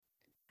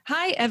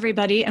Hi,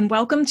 everybody, and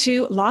welcome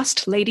to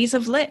Lost Ladies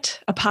of Lit,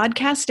 a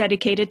podcast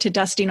dedicated to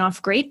dusting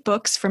off great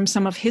books from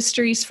some of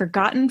history's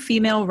forgotten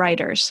female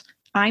writers.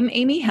 I'm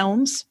Amy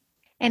Helms.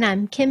 And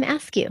I'm Kim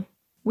Askew.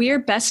 We're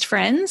best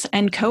friends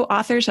and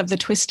co-authors of the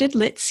Twisted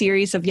Lit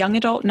series of young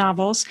adult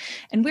novels,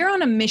 and we're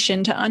on a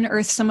mission to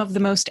unearth some of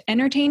the most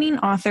entertaining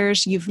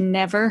authors you've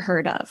never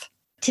heard of.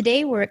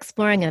 Today, we're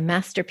exploring a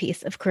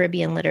masterpiece of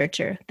Caribbean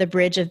literature, The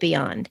Bridge of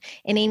Beyond.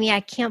 And Amy, I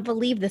can't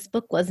believe this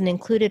book wasn't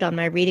included on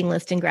my reading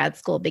list in grad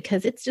school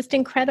because it's just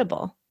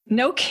incredible.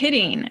 No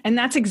kidding. And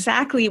that's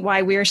exactly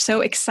why we're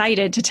so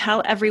excited to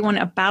tell everyone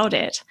about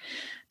it.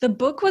 The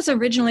book was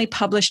originally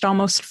published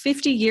almost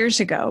 50 years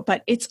ago,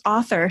 but its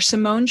author,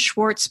 Simone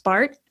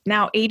Schwarz-Bart,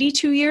 now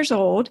 82 years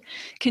old,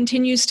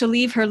 continues to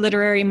leave her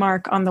literary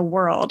mark on the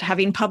world,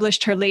 having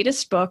published her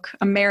latest book,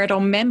 a marital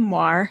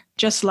memoir,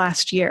 just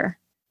last year.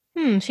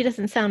 She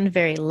doesn't sound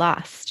very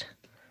lost.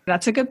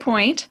 That's a good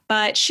point,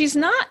 but she's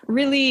not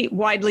really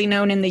widely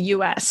known in the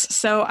U.S.,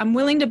 so I'm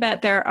willing to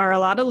bet there are a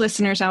lot of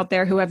listeners out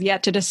there who have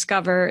yet to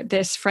discover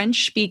this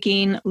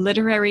French-speaking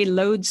literary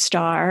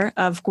lodestar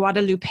of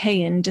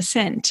Guadeloupean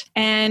descent.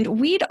 And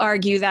we'd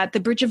argue that The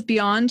Bridge of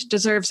Beyond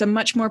deserves a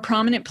much more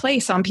prominent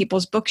place on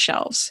people's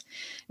bookshelves.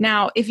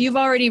 Now, if you've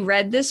already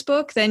read this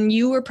book, then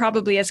you were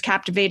probably as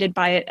captivated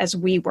by it as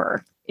we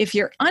were. If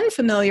you're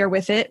unfamiliar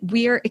with it,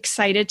 we're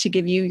excited to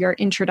give you your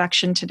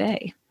introduction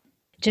today.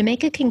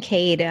 Jamaica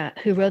Kincaid,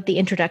 who wrote the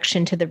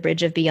introduction to The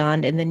Bridge of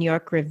Beyond in the New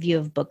York Review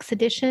of Books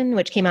edition,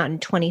 which came out in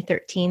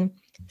 2013,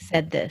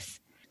 said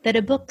this, that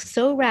a book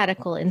so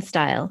radical in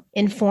style,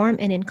 in form,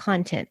 and in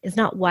content is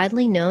not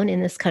widely known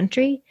in this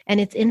country,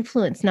 and its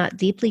influence not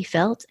deeply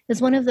felt,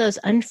 is one of those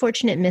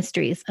unfortunate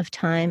mysteries of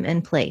time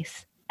and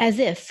place. As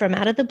if, from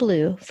out of the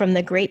blue, from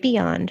the great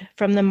beyond,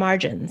 from the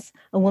margins,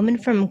 a woman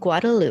from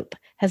Guadeloupe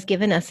has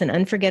given us an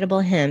unforgettable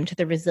hymn to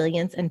the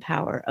resilience and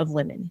power of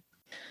women.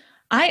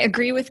 I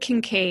agree with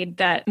Kincaid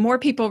that more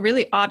people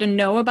really ought to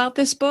know about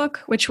this book,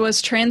 which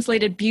was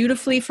translated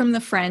beautifully from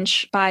the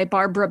French by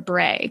Barbara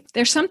Bray.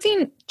 There's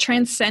something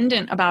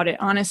transcendent about it,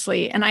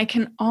 honestly, and I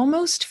can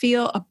almost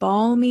feel a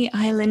balmy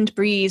island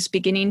breeze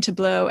beginning to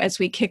blow as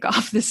we kick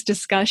off this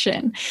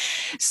discussion.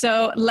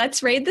 So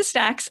let's raid the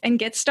stacks and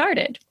get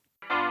started.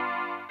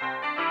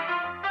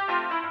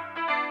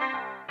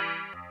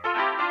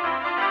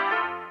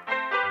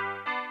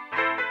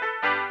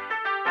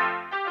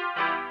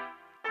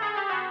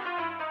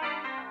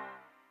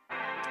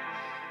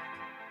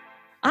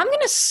 I'm going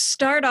to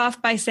start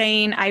off by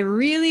saying I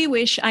really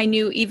wish I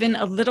knew even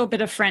a little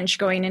bit of French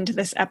going into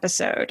this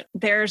episode.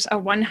 There's a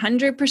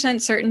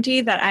 100%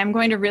 certainty that I'm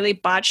going to really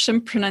botch some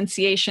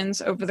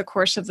pronunciations over the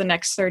course of the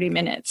next 30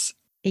 minutes.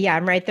 Yeah,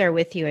 I'm right there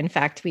with you. In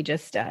fact, we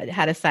just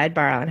had a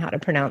sidebar on how to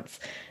pronounce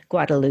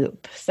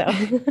Guadeloupe. So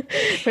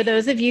for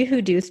those of you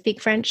who do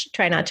speak French,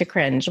 try not to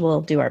cringe.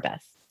 We'll do our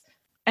best.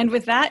 And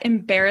with that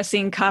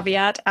embarrassing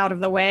caveat out of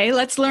the way,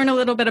 let's learn a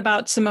little bit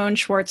about Simone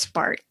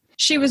Schwarz-Bart.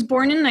 She was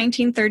born in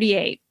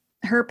 1938.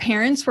 Her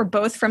parents were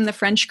both from the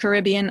French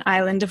Caribbean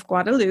island of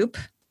Guadeloupe.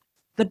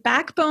 The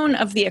backbone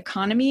of the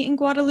economy in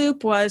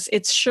Guadeloupe was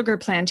its sugar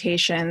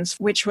plantations,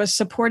 which was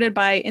supported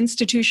by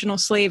institutional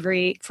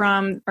slavery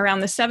from around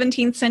the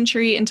 17th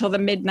century until the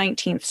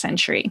mid-19th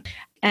century.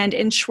 And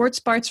in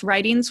Schwarz-Bart's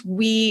writings,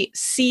 we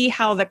see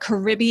how the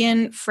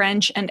Caribbean,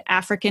 French, and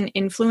African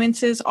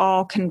influences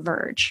all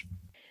converge.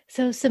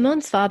 So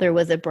Simone's father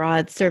was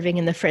abroad serving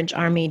in the French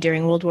army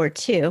during World War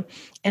II,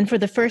 and for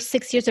the first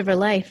 6 years of her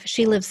life,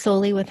 she lived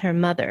solely with her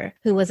mother,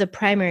 who was a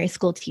primary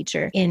school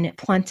teacher in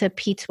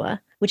Pointe-à-Pitre,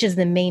 which is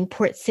the main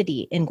port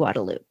city in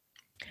Guadeloupe.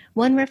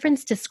 One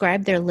reference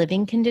described their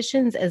living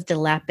conditions as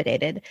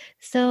dilapidated,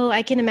 so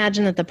I can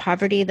imagine that the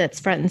poverty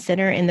that's front and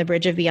center in The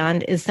Bridge of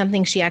Beyond is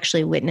something she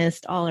actually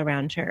witnessed all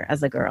around her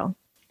as a girl.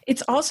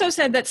 It's also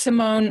said that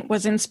Simone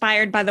was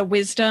inspired by the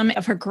wisdom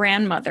of her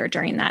grandmother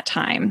during that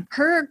time.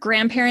 Her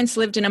grandparents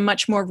lived in a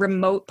much more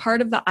remote part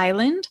of the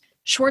island.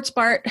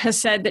 Schwarz-Bart has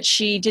said that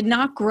she did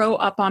not grow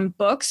up on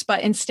books,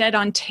 but instead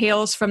on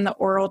tales from the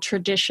oral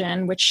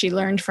tradition, which she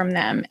learned from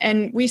them.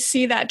 And we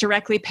see that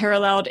directly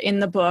paralleled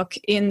in the book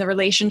in the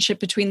relationship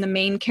between the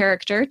main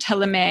character,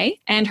 Telemé,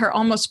 and her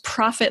almost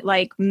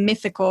prophet-like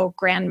mythical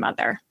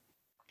grandmother.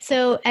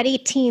 So at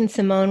 18,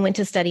 Simone went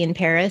to study in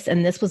Paris,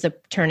 and this was a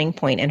turning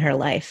point in her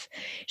life.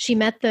 She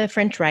met the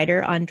French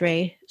writer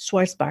André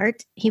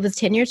Schwarz-Bart. He was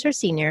 10 years her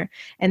senior,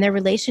 and their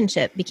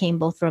relationship became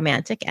both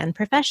romantic and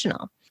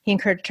professional. He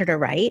encouraged her to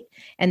write,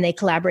 and they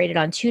collaborated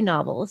on 2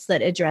 novels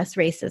that address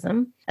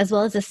racism, as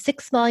well as a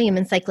 6-volume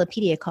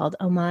encyclopedia called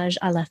Hommage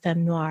à la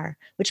Femme Noire,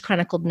 which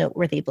chronicled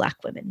noteworthy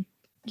Black women.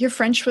 Your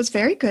French was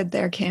very good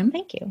there, Kim.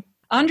 Thank you.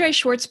 André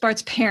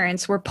Schwarz-Bart's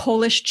parents were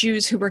Polish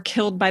Jews who were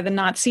killed by the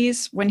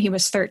Nazis when he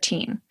was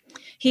 13.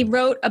 He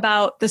wrote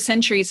about the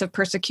centuries of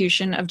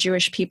persecution of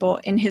Jewish people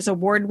in his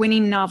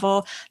award-winning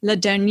novel Le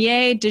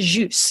Dernier de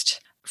Juste,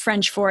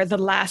 French for The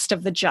Last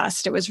of the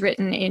Just. It was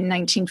written in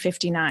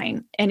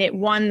 1959, and it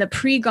won the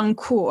Prix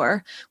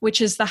Goncourt, which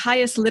is the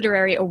highest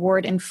literary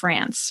award in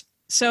France.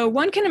 So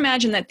one can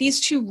imagine that these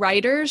two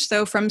writers,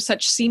 though from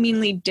such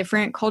seemingly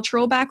different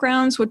cultural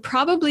backgrounds, would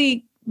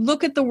probably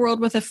look at the world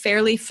with a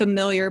fairly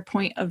familiar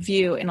point of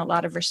view in a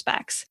lot of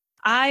respects.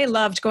 I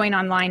loved going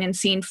online and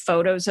seeing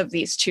photos of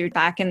these two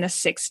back in the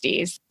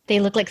 60s. They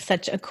look like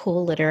such a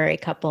cool literary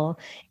couple,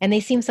 and they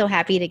seem so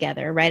happy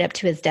together right up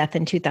to his death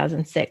in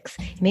 2006.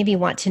 It made me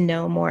want to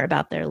know more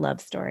about their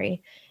love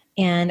story.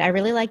 And I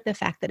really like the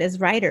fact that as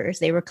writers,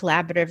 they were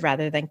collaborative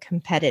rather than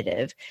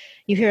competitive.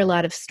 You hear a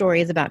lot of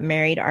stories about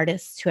married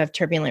artists who have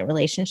turbulent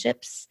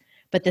relationships,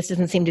 but this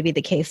doesn't seem to be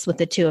the case with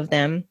the two of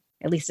them,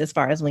 at least as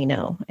far as we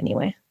know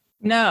anyway.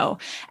 No.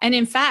 And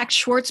in fact,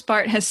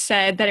 Schwarz-Bart has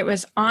said that it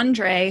was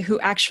Andre who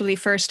actually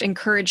first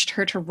encouraged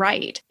her to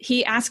write.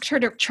 He asked her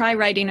to try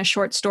writing a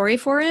short story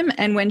for him.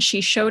 And when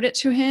she showed it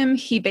to him,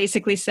 he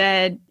basically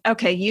said,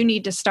 okay, you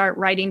need to start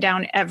writing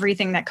down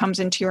everything that comes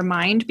into your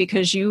mind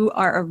because you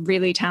are a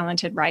really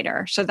talented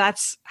writer. So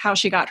that's how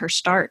she got her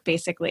start,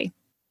 basically.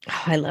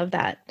 Oh, I love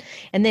that.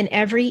 And then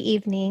every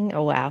evening,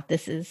 oh wow,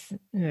 this is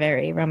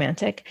very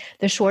romantic,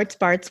 the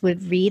Schwarz-Barts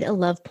would read a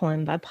love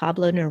poem by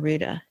Pablo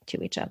Neruda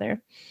to each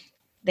other.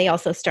 They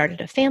also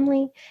started a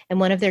family, and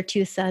one of their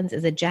two sons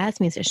is a jazz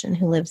musician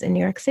who lives in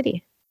New York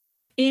City.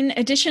 In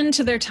addition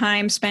to their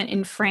time spent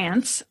in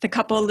France, the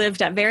couple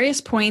lived at various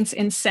points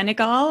in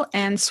Senegal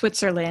and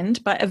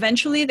Switzerland, but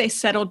eventually they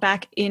settled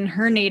back in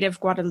her native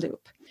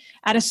Guadeloupe.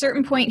 At a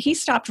certain point, he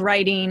stopped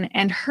writing,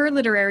 and her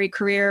literary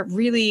career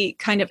really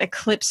kind of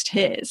eclipsed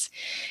his.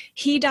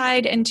 He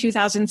died in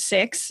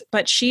 2006,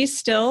 but she's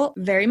still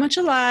very much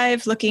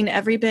alive, looking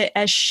every bit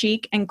as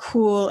chic and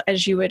cool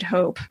as you would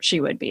hope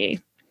she would be.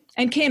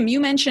 And Kim, you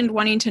mentioned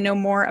wanting to know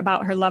more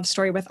about her love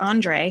story with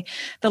Andre.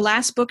 The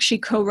last book she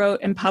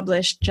co-wrote and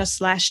published just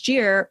last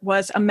year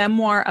was a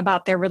memoir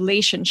about their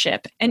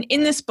relationship. And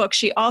in this book,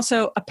 she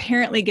also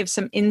apparently gives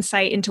some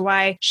insight into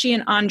why she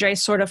and Andre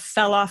sort of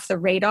fell off the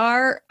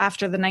radar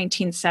after the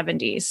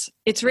 1970s.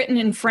 It's written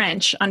in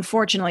French,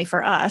 unfortunately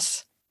for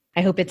us.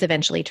 I hope it's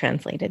eventually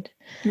translated.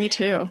 Me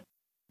too.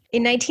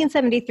 In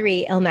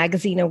 1973, Elle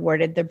magazine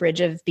awarded The Bridge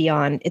of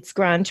Beyond its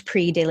Grand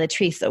Prix de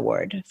Lettres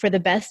Award for the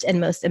best and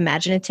most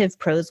imaginative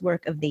prose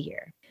work of the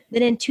year.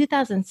 Then in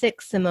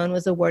 2006, Simone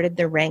was awarded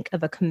the rank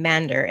of a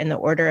commander in the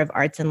Order of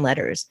Arts and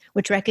Letters,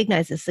 which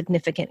recognizes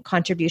significant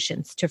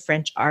contributions to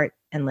French art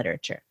and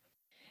literature.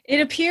 It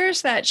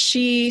appears that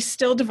she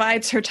still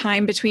divides her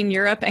time between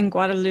Europe and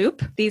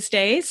Guadeloupe these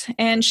days,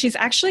 and she's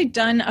actually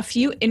done a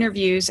few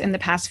interviews in the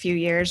past few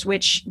years,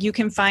 which you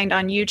can find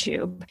on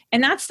YouTube.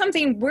 And that's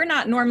something we're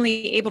not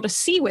normally able to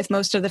see with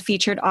most of the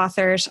featured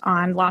authors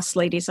on Lost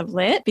Ladies of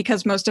Lit,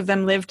 because most of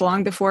them lived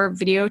long before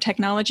video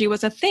technology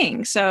was a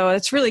thing. So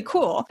it's really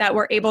cool that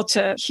we're able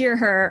to hear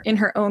her in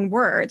her own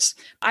words.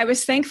 I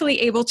was thankfully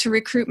able to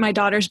recruit my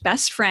daughter's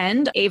best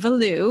friend, Ava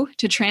Liu,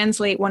 to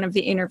translate one of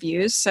the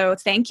interviews. So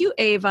thank you,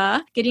 Ava.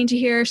 Getting to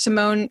hear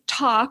Simone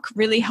talk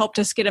really helped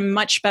us get a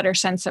much better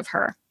sense of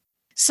her.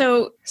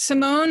 So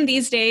Simone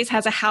these days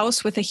has a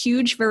house with a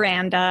huge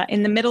veranda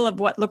in the middle of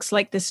what looks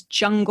like this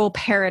jungle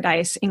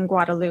paradise in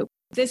Guadeloupe.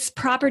 This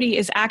property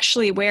is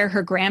actually where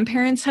her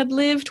grandparents had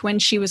lived when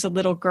she was a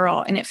little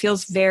girl, and it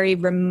feels very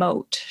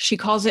remote. She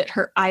calls it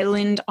her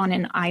island on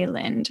an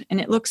island,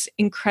 and it looks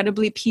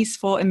incredibly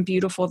peaceful and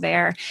beautiful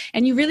there.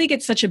 And you really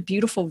get such a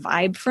beautiful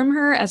vibe from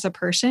her as a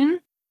person.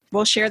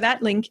 We'll share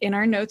that link in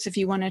our notes if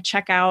you want to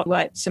check out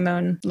what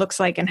Simone looks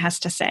like and has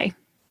to say.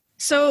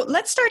 So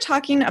let's start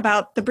talking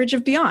about The Bridge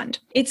of Beyond.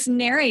 It's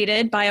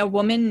narrated by a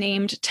woman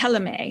named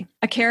Teleme,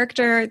 a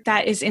character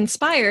that is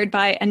inspired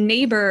by a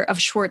neighbor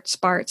of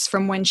Schwarz-Bart's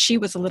from when she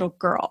was a little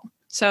girl.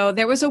 So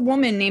there was a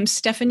woman named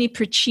Stephanie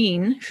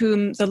Prichin,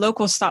 whom the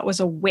locals thought was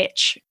a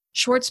witch.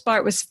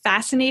 Schwarz-Bart was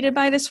fascinated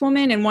by this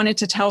woman and wanted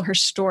to tell her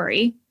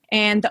story.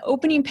 And the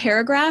opening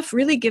paragraph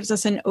really gives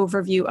us an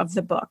overview of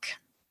the book.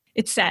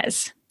 It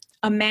says,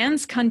 "A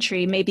man's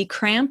country may be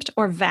cramped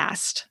or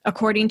vast,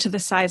 according to the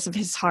size of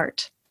his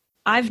heart.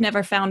 I've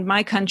never found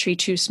my country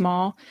too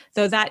small,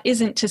 though that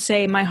isn't to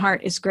say my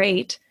heart is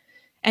great.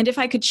 And if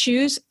I could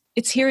choose,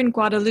 it's here in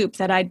Guadeloupe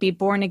that I'd be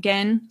born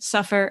again,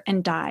 suffer,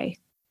 and die.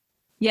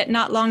 Yet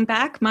not long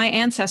back, my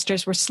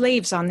ancestors were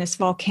slaves on this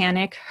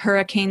volcanic,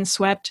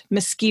 hurricane-swept,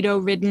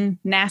 mosquito-ridden,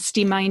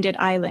 nasty-minded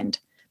island.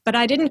 But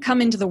I didn't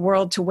come into the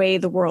world to weigh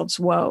the world's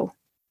woe.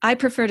 I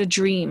prefer to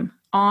dream,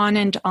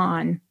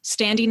 on,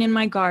 standing in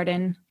my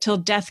garden, till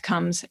death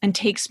comes and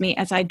takes me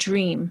as I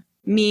dream,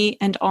 me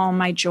and all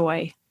my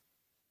joy."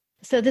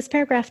 So this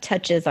paragraph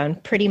touches on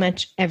pretty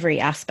much every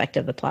aspect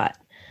of the plot.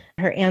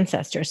 Her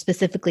ancestors,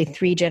 specifically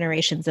 3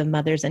 generations of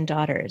mothers and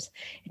daughters.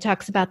 It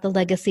talks about the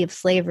legacy of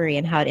slavery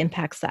and how it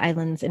impacts the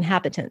island's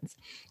inhabitants.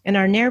 And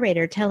our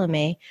narrator,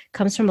 Teleme,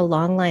 comes from a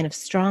long line of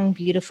strong,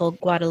 beautiful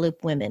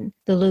Guadeloupe women,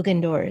 the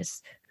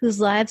Lugandors, whose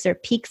lives are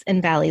peaks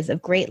and valleys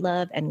of great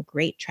love and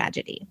great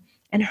tragedy.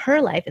 And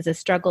her life is a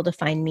struggle to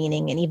find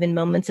meaning and even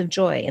moments of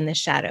joy in the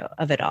shadow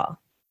of it all.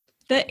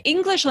 The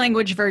English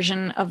language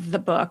version of the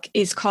book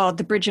is called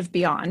The Bridge of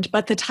Beyond,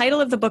 but the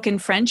title of the book in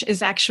French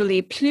is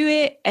actually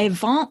Pluie et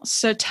vent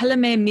sur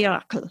Teleme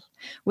miracle,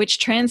 which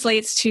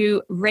translates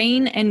to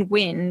rain and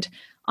wind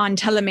on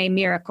Ptolemy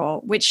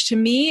Miracle, which to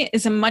me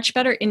is a much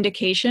better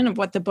indication of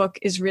what the book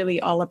is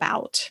really all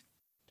about.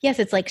 Yes,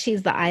 it's like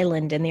she's the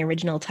island in the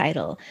original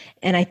title.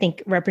 And I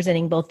think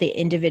representing both the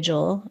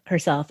individual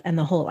herself and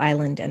the whole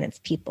island and its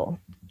people.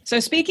 So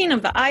speaking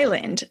of the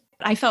island,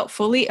 I felt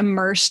fully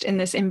immersed in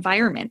this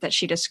environment that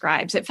she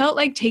describes. It felt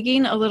like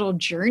taking a little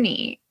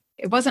journey.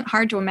 It wasn't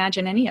hard to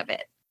imagine any of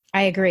it.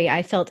 I agree.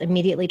 I felt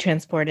immediately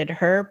transported.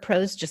 Her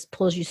prose just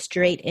pulls you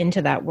straight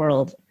into that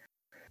world.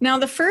 Now,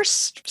 the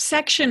first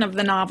section of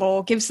the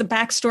novel gives the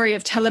backstory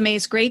of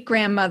Ptolemy's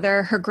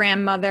great-grandmother, her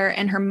grandmother,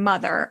 and her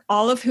mother,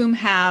 all of whom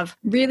have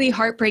really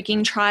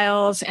heartbreaking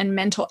trials and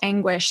mental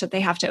anguish that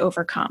they have to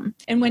overcome.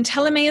 And when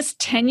Ptolemy is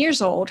 10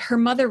 years old, her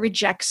mother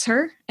rejects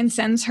her and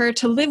sends her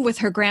to live with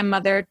her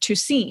grandmother,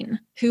 Tusine,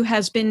 who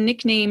has been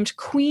nicknamed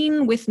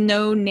Queen with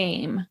No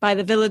Name by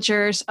the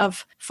villagers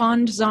of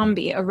Fond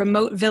Zombie, a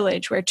remote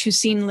village where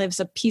Tusine lives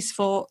a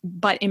peaceful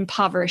but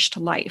impoverished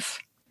life.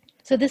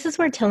 So this is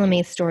where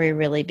Ptolemy's story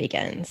really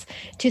begins.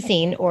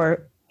 Tusine,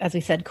 or as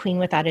we said, Queen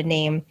Without a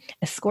Name,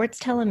 escorts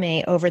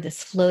Ptolemy over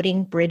this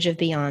floating bridge of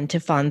beyond to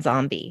Fond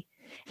Zombie.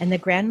 And the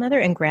grandmother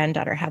and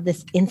granddaughter have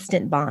this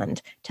instant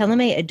bond.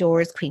 Ptolemy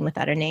adores Queen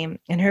Without a Name,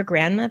 and her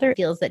grandmother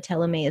feels that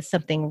Ptolemy is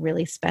something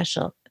really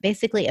special,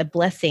 basically a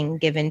blessing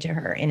given to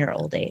her in her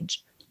old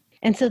age.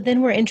 And so then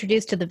we're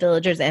introduced to the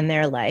villagers and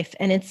their life,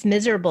 and it's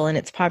miserable in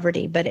its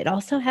poverty, but it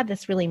also had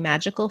this really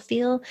magical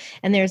feel,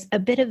 and there's a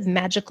bit of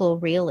magical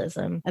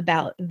realism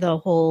about the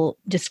whole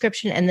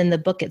description and then the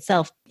book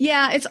itself.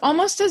 Yeah, it's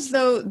almost as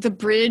though the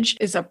bridge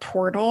is a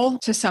portal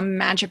to some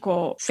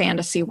magical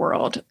fantasy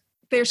world.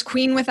 There's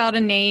Queen Without a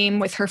Name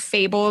with her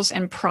fables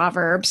and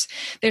proverbs.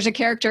 There's a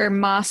character,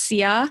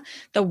 Marcia,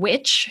 the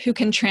witch, who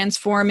can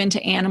transform into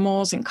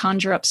animals and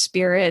conjure up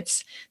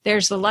spirits.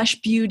 There's the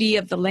lush beauty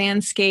of the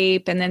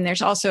landscape. And then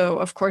there's also,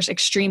 of course,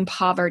 extreme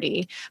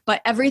poverty.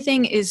 But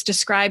everything is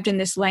described in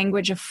this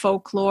language of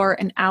folklore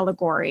and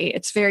allegory.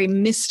 It's very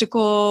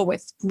mystical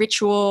with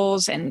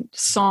rituals and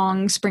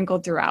songs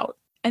sprinkled throughout.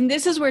 And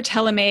this is where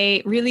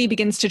Ptolemy really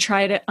begins to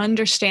try to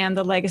understand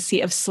the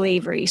legacy of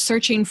slavery,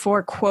 searching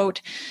for, quote,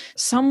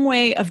 some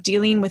way of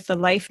dealing with the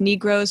life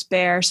Negroes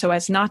bear so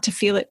as not to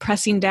feel it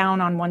pressing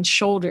down on one's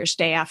shoulders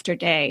day after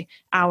day,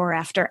 hour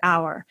after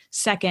hour,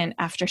 second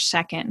after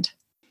second.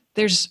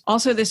 There's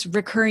also this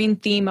recurring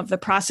theme of the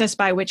process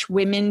by which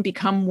women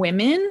become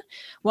women,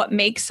 what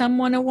makes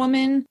someone a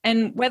woman,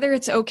 and whether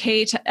it's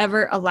okay to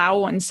ever allow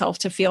oneself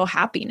to feel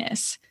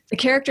happiness. The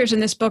characters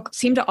in this book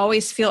seem to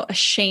always feel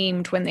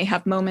ashamed when they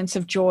have moments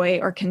of joy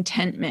or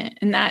contentment.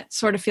 And that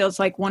sort of feels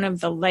like one of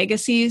the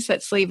legacies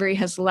that slavery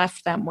has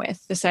left them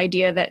with, this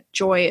idea that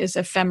joy is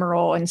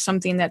ephemeral and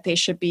something that they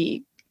should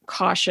be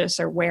cautious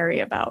or wary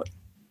about.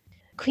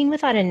 Queen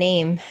Without a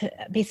Name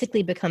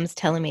basically becomes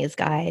Ptolemy's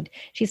guide.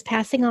 She's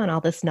passing on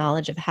all this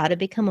knowledge of how to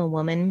become a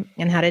woman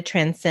and how to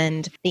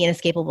transcend the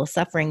inescapable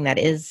suffering that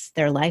is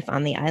their life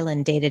on the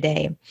island day to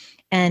day.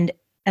 And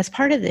as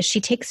part of this,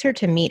 she takes her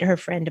to meet her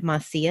friend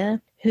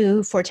Marcia,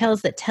 who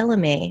foretells that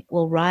Ptolemy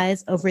will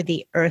rise over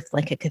the earth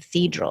like a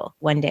cathedral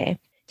one day.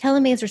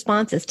 Ptolemy's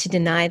response is to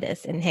deny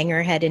this and hang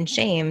her head in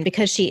shame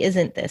because she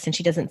isn't this and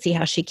she doesn't see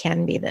how she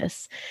can be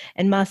this.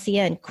 And Marcia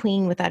and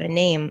Queen Without a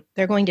Name,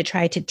 they're going to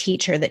try to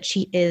teach her that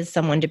she is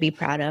someone to be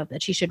proud of,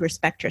 that she should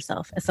respect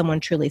herself as someone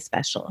truly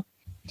special.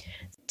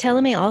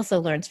 Ptolemy also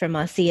learns from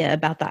Marcia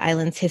about the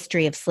island's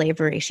history of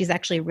slavery. She's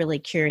actually really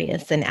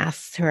curious and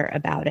asks her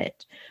about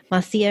it.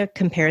 Marcia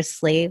compares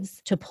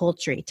slaves to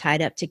poultry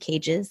tied up to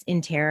cages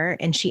in terror,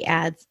 and she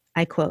adds,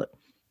 I quote,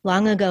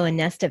 long ago a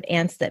nest of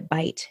ants that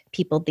bite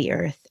peopled the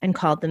earth and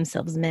called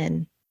themselves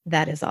men.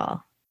 That is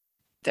all.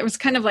 There was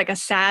kind of like a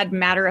sad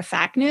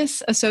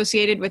matter-of-factness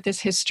associated with this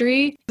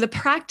history. The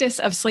practice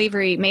of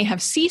slavery may have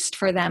ceased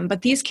for them,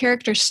 but these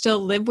characters still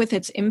live with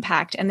its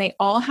impact, and they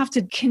all have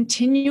to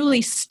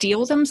continually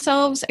steel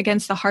themselves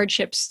against the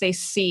hardships they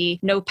see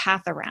no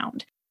path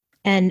around.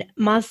 And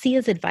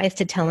Marcia's advice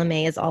to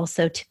Ptolemy is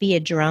also to be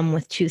a drum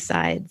with two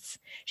sides.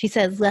 She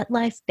says, let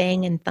life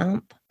bang and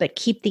thump, but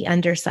keep the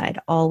underside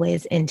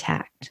always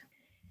intact.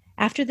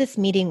 After this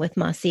meeting with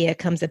Marcia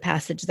comes a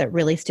passage that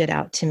really stood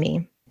out to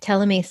me.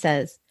 Ptolemy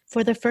says,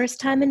 for the first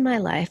time in my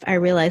life, I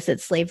realized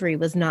that slavery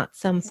was not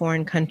some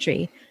foreign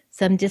country,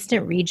 some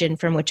distant region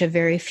from which a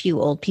very few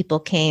old people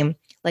came,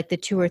 like the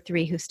 2 or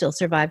 3 who still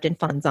survived in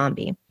Fond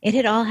Zombie. It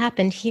had all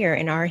happened here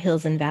in our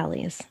hills and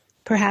valleys,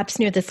 perhaps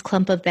near this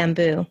clump of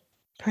bamboo,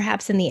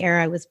 perhaps in the air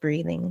I was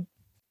breathing.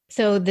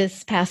 So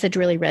this passage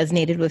really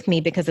resonated with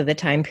me because of the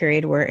time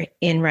period we're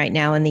in right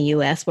now in the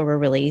U.S., where we're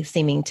really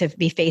seeming to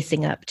be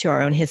facing up to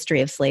our own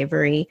history of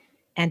slavery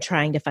and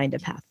trying to find a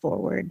path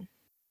forward.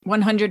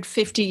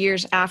 150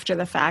 years after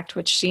the fact,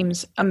 which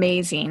seems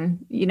amazing,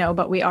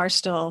 but we are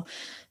still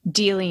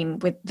dealing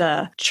with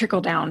the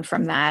trickle down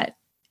from that.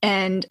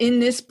 And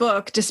in this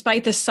book,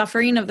 despite the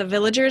suffering of the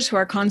villagers who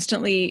are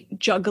constantly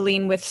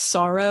juggling with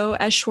sorrow,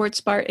 as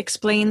Schwarz-Bart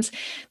explains,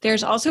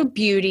 there's also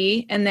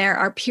beauty and there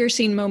are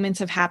piercing moments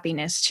of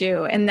happiness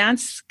too. And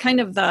that's kind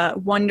of the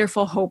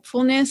wonderful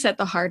hopefulness at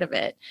the heart of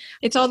it.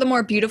 It's all the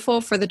more beautiful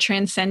for the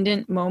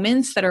transcendent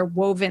moments that are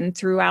woven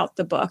throughout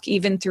the book,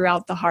 even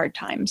throughout the hard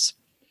times.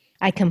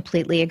 I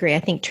completely agree. I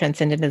think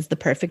transcendent is the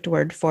perfect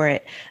word for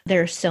it.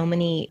 There are so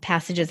many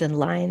passages and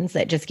lines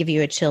that just give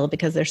you a chill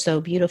because they're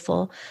so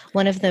beautiful.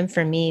 One of them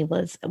for me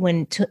was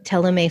when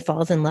Teleme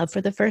falls in love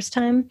for the first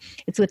time.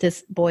 It's with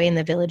this boy in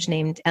the village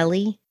named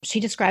Ellie. She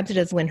describes it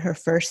as when her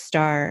first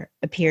star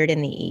appeared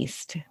in the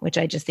east, which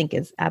I just think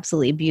is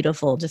absolutely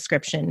beautiful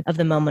description of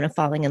the moment of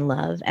falling in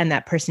love and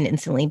that person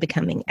instantly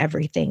becoming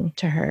everything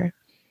to her.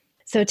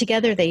 So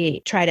together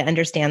they try to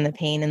understand the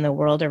pain in the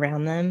world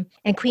around them.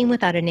 And Queen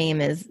Without a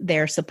Name is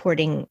there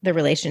supporting the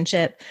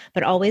relationship,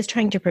 but always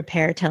trying to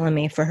prepare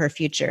Teleme for her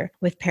future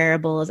with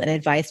parables and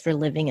advice for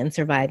living and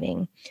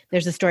surviving.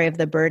 There's a story of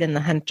the bird and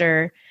the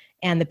hunter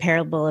and the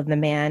parable of the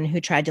man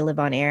who tried to live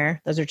on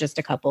air. Those are just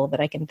a couple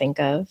that I can think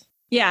of.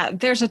 Yeah,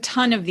 there's a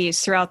ton of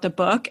these throughout the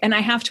book. And I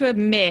have to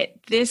admit,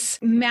 this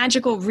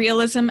magical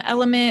realism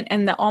element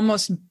and the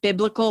almost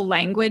biblical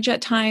language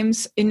at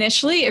times,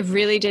 initially, it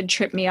really did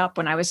trip me up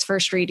when I was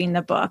first reading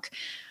the book.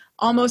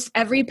 Almost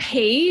every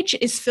page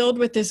is filled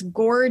with this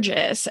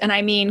gorgeous, and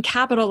I mean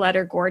capital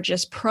letter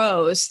gorgeous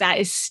prose that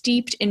is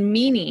steeped in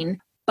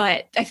meaning.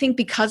 But I think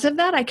because of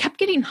that, I kept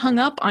getting hung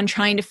up on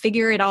trying to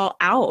figure it all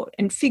out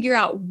and figure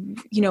out,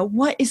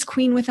 what is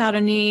Queen Without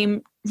a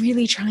Name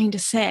really trying to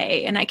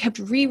say? And I kept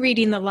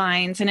rereading the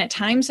lines. And at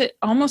times it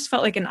almost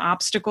felt like an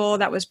obstacle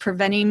that was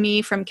preventing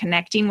me from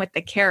connecting with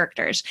the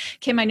characters.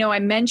 Kim, I know I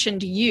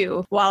mentioned to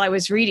you while I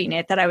was reading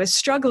it that I was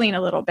struggling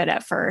a little bit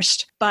at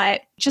first,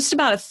 but just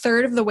about a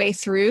third of the way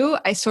through,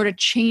 I sort of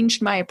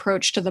changed my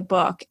approach to the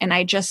book and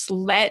I just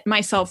let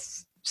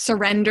myself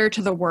surrender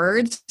to the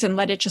words and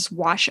let it just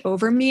wash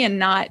over me and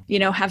not,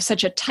 have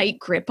such a tight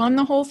grip on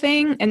the whole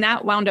thing. And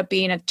that wound up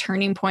being a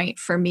turning point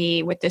for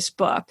me with this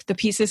book. The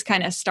pieces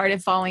kind of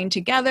started falling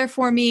together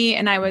for me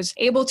and I was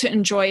able to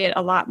enjoy it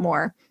a lot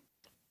more.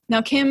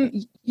 Now, Kim,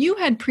 you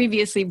had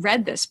previously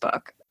read this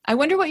book. I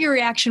wonder what your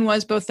reaction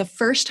was both the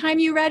first time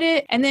you read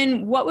it and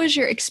then what was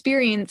your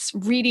experience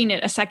reading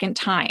it a second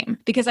time?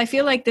 Because I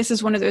feel like this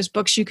is one of those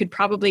books you could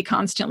probably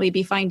constantly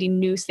be finding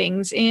new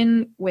things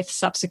in with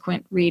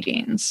subsequent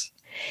readings.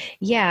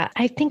 Yeah,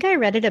 I think I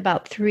read it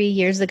about 3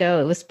 years ago.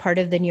 It was part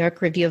of the New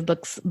York Review of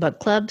Books book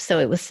club. So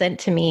it was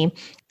sent to me.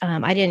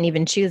 I didn't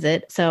even choose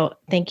it. So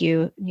thank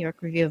you, New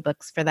York Review of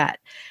Books, for that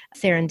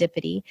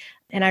serendipity.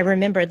 And I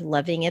remembered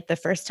loving it the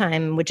first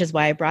time, which is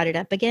why I brought it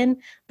up again.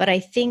 But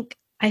I think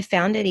I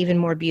found it even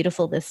more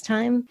beautiful this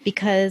time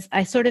because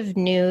I sort of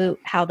knew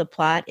how the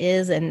plot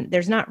is, and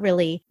there's not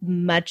really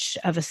much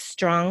of a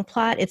strong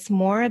plot. It's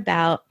more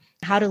about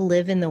how to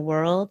live in the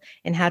world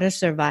and how to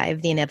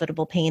survive the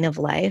inevitable pain of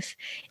life.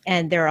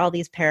 And there are all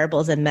these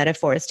parables and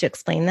metaphors to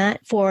explain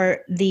that for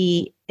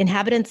the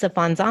inhabitants of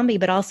Fonzombie,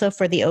 but also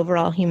for the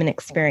overall human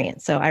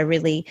experience. So I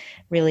really,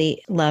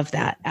 really love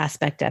that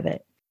aspect of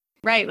it.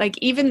 Right. Like,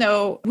 even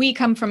though we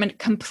come from a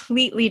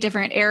completely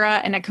different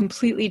era and a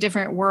completely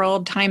different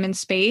world, time and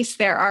space,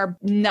 there are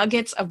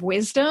nuggets of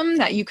wisdom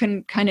that you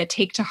can kind of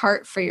take to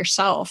heart for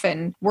yourself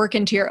and work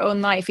into your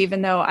own life,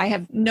 even though I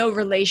have no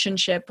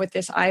relationship with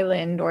this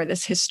island or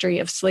this history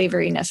of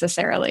slavery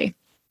necessarily.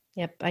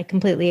 Yep, I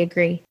completely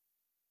agree.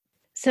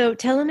 So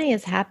Teleme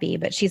is happy,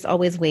 but she's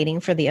always waiting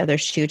for the other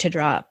shoe to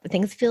drop.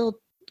 Things feel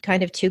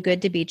kind of too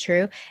good to be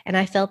true. And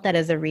I felt that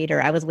as a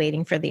reader, I was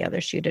waiting for the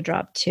other shoe to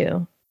drop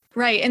too.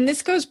 Right. And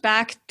this goes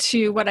back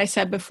to what I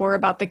said before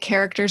about the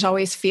characters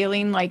always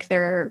feeling like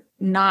they're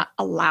not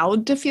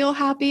allowed to feel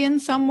happy in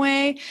some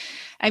way.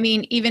 I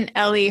mean, even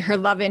Ellie, her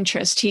love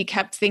interest, he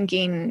kept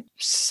thinking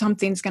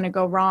something's going to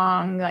go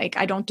wrong. Like,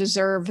 I don't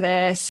deserve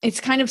this.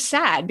 It's kind of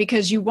sad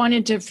because you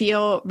wanted to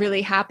feel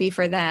really happy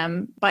for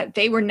them, but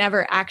they were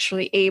never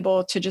actually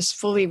able to just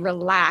fully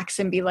relax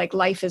and be like,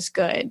 life is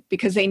good,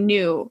 because they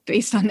knew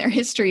based on their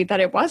history that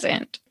it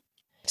wasn't.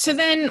 So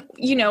then,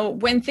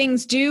 when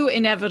things do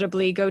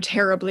inevitably go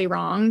terribly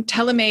wrong,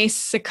 Teleme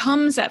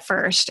succumbs at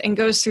first and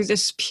goes through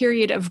this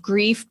period of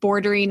grief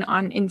bordering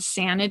on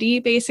insanity,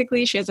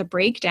 basically. She has a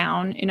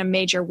breakdown in a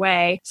major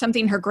way,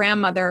 something her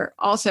grandmother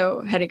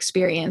also had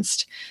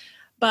experienced.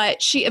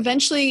 But she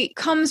eventually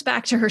comes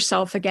back to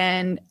herself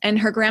again, and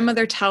her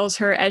grandmother tells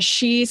her as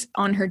she's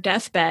on her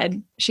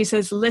deathbed, she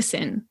says,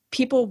 "Listen,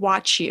 people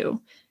watch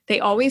you. They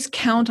always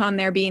count on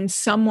there being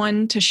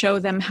someone to show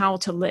them how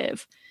to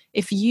live.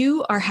 If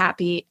you are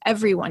happy,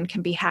 everyone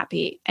can be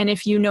happy. And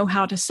if you know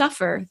how to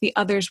suffer, the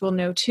others will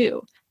know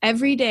too.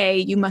 Every day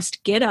you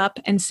must get up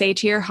and say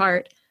to your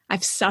heart,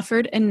 I've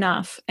suffered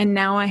enough, and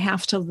now I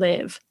have to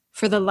live.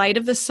 For the light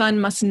of the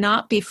sun must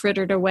not be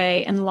frittered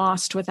away and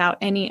lost without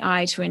any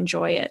eye to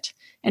enjoy it.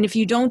 And if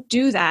you don't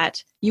do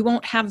that, you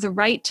won't have the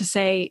right to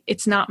say,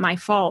 it's not my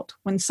fault,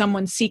 when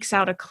someone seeks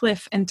out a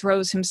cliff and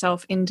throws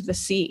himself into the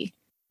sea."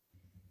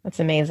 That's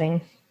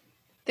amazing.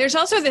 There's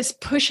also this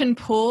push and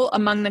pull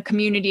among the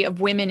community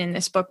of women in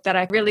this book that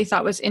I really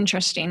thought was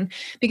interesting,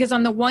 because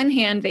on the one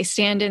hand, they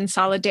stand in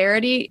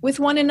solidarity with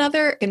one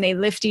another and they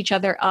lift each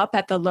other up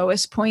at the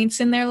lowest points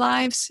in their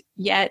lives,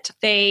 yet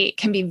they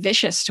can be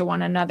vicious to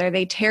one another.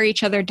 They tear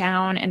each other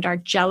down and are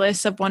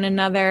jealous of one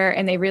another,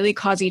 and they really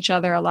cause each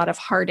other a lot of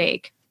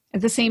heartache.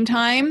 At the same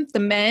time, the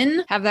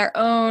men have their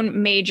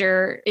own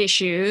major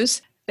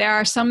issues. There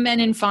are some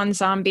men in Fawn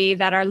Zombie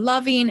that are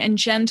loving and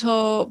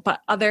gentle,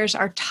 but others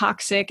are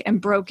toxic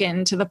and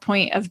broken to the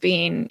point of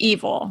being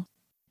evil.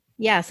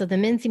 Yeah, so the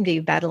men seem to be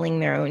battling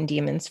their own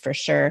demons for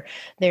sure.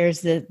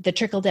 There's the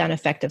trickle-down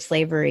effect of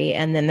slavery,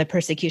 and then the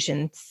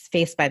persecutions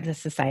faced by the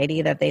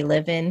society that they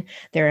live in,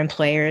 their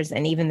employers,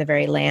 and even the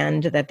very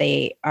land that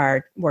they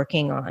are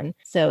working on.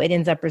 So it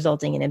ends up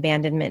resulting in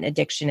abandonment,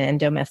 addiction, and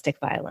domestic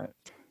violence.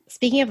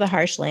 Speaking of the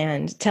harsh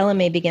land,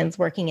 Teleme begins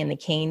working in the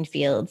cane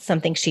fields,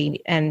 something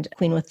she and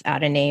Queen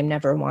Without a Name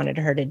never wanted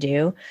her to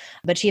do.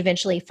 But she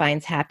eventually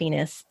finds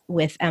happiness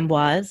with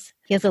Amboise.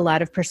 He has a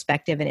lot of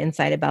perspective and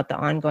insight about the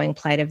ongoing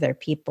plight of their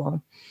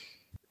people.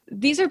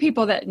 These are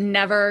people that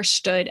never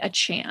stood a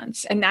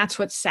chance, and that's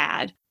what's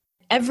sad.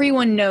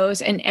 Everyone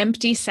knows an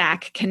empty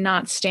sack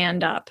cannot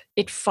stand up.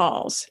 It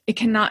falls. It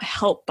cannot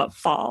help but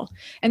fall.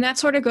 And that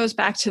sort of goes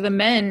back to the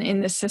men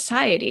in this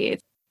society.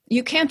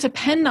 You can't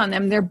depend on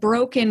them. They're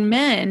broken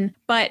men,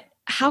 but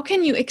how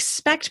can you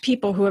expect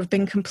people who have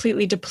been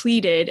completely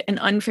depleted and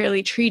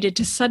unfairly treated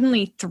to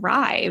suddenly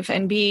thrive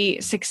and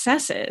be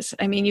successes?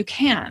 I mean, you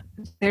can't.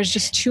 There's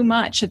just too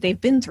much that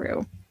they've been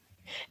through.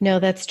 No,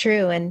 that's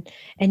true. And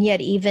yet,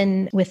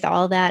 even with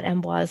all that,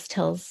 Amboise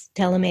tells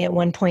Teleme at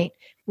one point,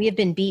 "We have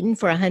been beaten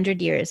for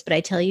 100 years, but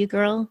I tell you,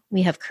 girl,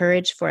 we have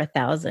courage for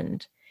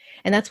 1,000.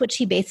 And that's what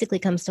she basically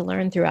comes to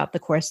learn throughout the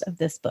course of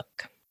this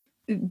book.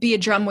 Be a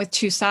drum with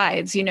two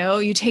sides, you know?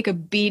 You take a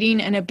beating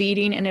and a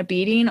beating and a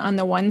beating on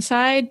the one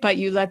side, but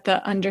you let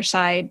the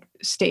underside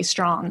stay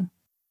strong.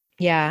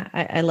 Yeah,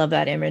 I love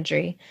that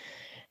imagery.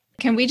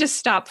 Can we just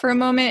stop for a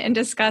moment and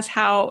discuss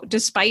how,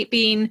 despite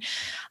being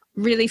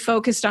really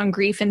focused on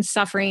grief and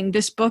suffering,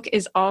 this book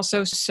is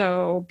also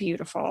so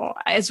beautiful.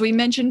 As we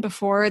mentioned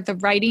before, the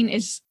writing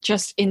is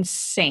just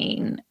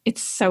insane.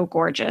 It's so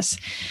gorgeous.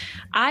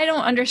 I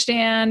don't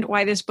understand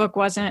why this book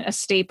wasn't a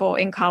staple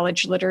in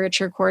college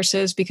literature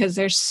courses, because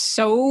there's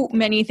so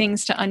many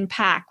things to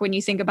unpack when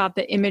you think about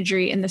the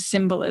imagery and the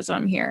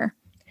symbolism here.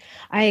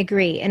 I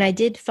agree. And I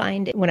did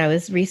find when I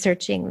was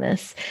researching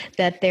this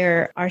that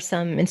there are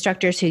some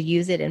instructors who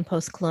use it in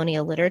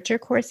post-colonial literature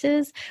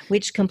courses,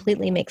 which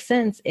completely makes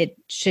sense. It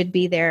should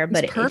be there,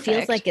 but it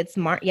feels like it's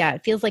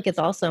it feels like it's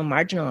also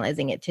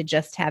marginalizing it to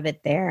just have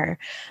it there.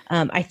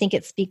 I think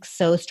it speaks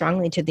so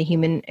strongly to the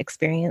human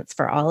experience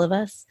for all of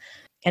us.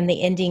 And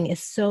the ending is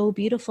so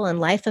beautiful and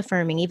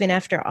life-affirming, even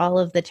after all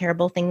of the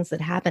terrible things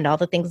that happened, all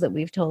the things that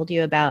we've told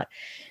you about.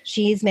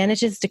 She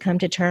manages to come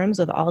to terms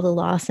with all the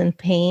loss and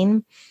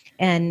pain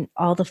and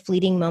all the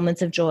fleeting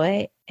moments of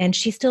joy. And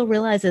she still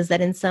realizes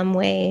that in some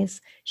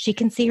ways, she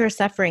can see her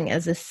suffering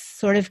as a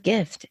sort of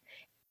gift.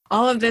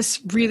 All of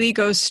this really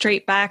goes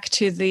straight back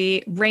to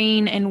the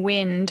rain and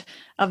wind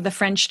of the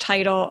French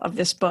title of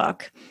this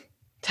book.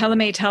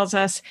 Teleme tells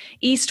us,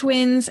 "East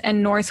winds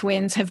and north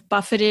winds have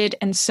buffeted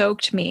and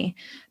soaked me,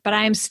 but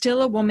I am still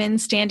a woman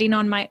standing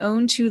on my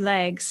own two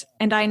legs,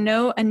 and I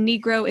know a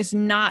Negro is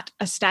not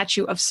a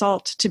statue of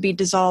salt to be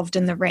dissolved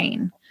in the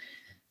rain."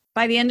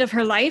 By the end of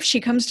her life,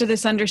 she comes to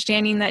this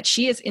understanding that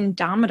she is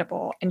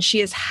indomitable and she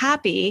is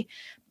happy,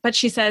 but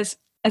she says,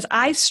 "As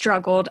I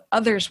struggled,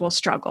 others will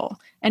struggle,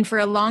 and for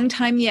a long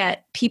time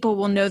yet, people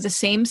will know the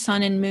same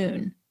sun and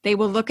moon. They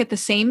will look at the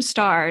same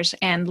stars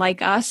and,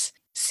 like us,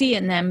 see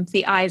in them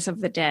the eyes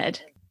of the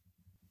dead."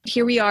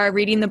 Here we are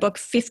reading the book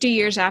 50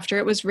 years after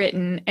it was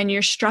written, and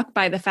you're struck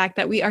by the fact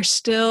that we are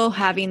still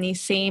having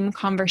these same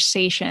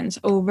conversations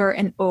over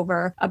and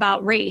over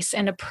about race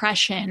and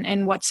oppression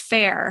and what's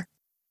fair.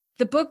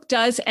 The book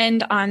does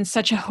end on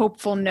such a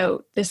hopeful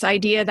note, this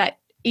idea that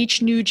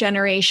each new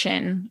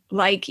generation,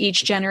 like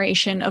each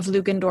generation of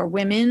Lugendore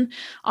women,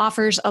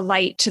 offers a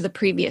light to the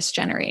previous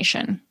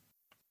generation.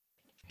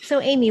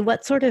 So, Amy,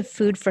 what sort of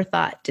food for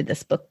thought did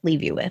this book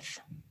leave you with?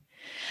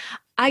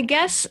 I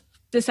guess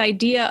this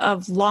idea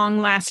of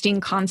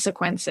long-lasting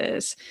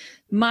consequences.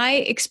 My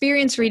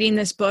experience reading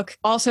this book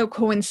also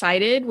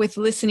coincided with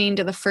listening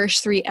to the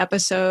first 3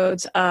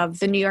 episodes of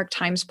the New York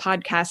Times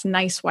podcast,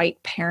 Nice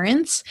White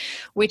Parents,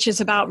 which is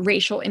about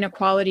racial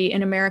inequality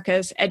in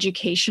America's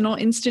educational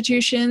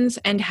institutions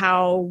and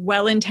how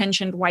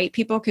well-intentioned white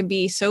people can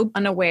be so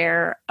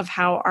unaware of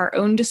how our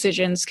own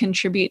decisions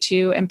contribute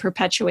to and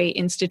perpetuate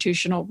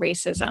institutional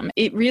racism.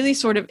 It really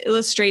sort of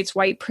illustrates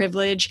white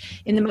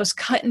privilege in the most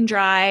cut and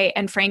dry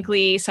and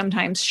frankly,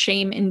 sometimes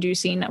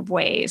shame-inducing of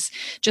ways.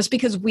 Just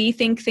because we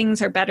think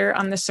things are better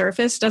on the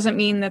surface doesn't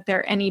mean that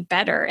they're any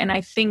better. And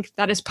I think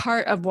that is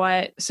part of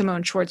what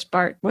Simone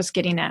Schwarz-Bart was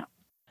getting at.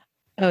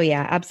 Oh,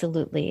 yeah,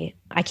 absolutely.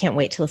 I can't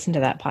wait to listen to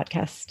that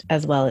podcast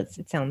as well.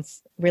 It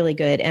sounds really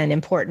good and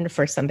important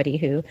for somebody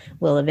who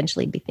will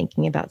eventually be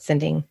thinking about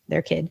sending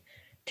their kid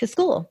to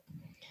school.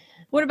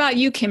 What about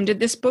you, Kim? Did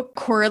this book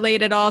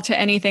correlate at all to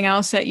anything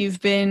else that you've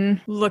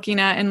been looking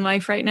at in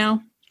life right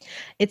now?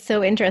 It's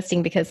so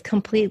interesting because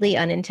completely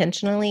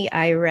unintentionally,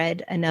 I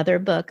read another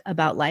book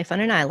about life on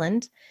an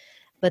island,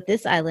 but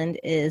this island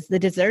is the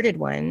deserted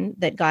one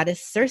that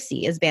goddess Circe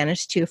is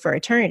banished to for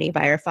eternity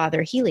by her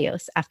father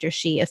Helios after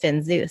she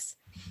offends Zeus.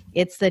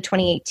 It's the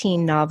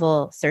 2018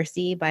 novel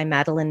Circe by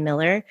Madeline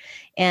Miller.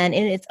 And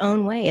in its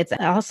own way, it's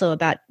also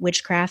about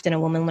witchcraft and a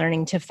woman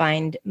learning to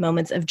find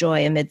moments of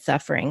joy amid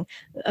suffering.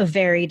 A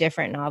very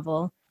different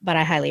novel, but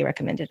I highly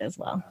recommend it as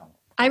well.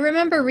 I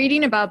remember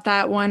reading about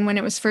that one when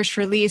it was first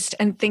released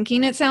and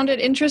thinking it sounded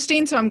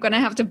interesting, so I'm going to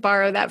have to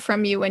borrow that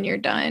from you when you're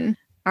done.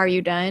 Are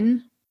you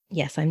done?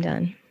 Yes, I'm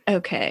done.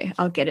 Okay,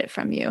 I'll get it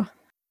from you.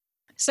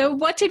 So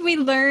what did we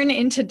learn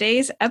in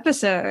today's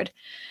episode?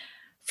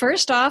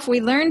 First off,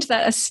 we learned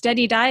that a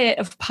steady diet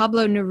of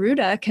Pablo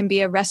Neruda can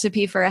be a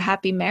recipe for a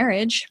happy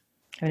marriage.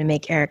 I'm going to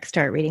make Eric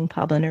start reading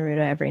Pablo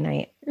Neruda every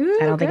night. Ooh,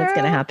 I don't think it's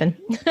girl. going to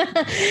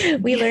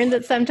happen. We learned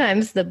that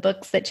sometimes the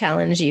books that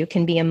challenge you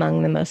can be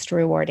among the most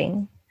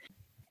rewarding.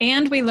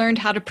 And we learned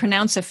how to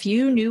pronounce a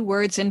few new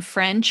words in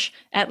French,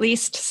 at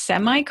least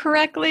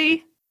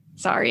semi-correctly.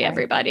 Sorry,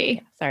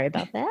 everybody. Sorry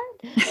about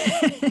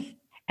that.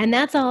 And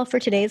that's all for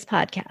today's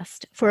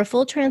podcast. For a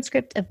full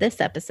transcript of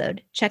this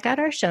episode, check out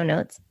our show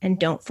notes and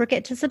don't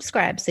forget to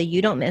subscribe so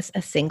you don't miss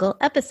a single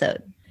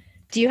episode.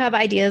 Do you have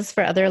ideas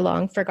for other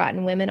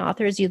long-forgotten women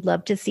authors you'd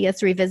love to see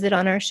us revisit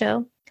on our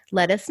show?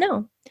 Let us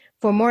know.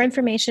 For more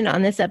information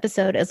on this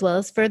episode, as well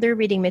as further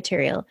reading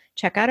material,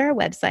 check out our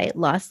website,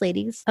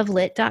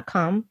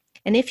 lostladiesoflit.com.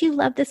 And if you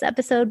love this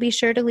episode, be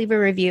sure to leave a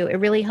review. It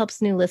really helps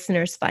new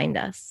listeners find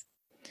us.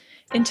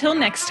 Until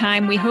next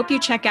time, we hope you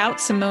check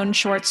out Simone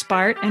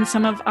Schwarz-Bart and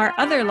some of our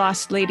other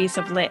Lost Ladies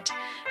of Lit.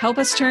 Help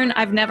us turn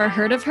I've Never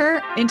Heard of Her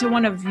into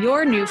one of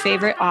your new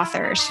favorite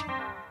authors.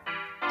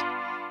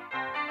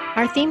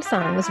 Our theme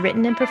song was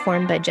written and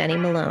performed by Jenny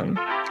Malone.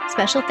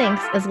 Special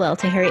thanks as well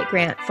to Harriet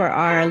Grant for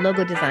our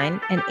logo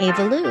design and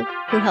Ava Liu,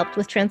 who helped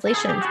with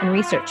translations and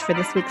research for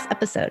this week's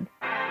episode.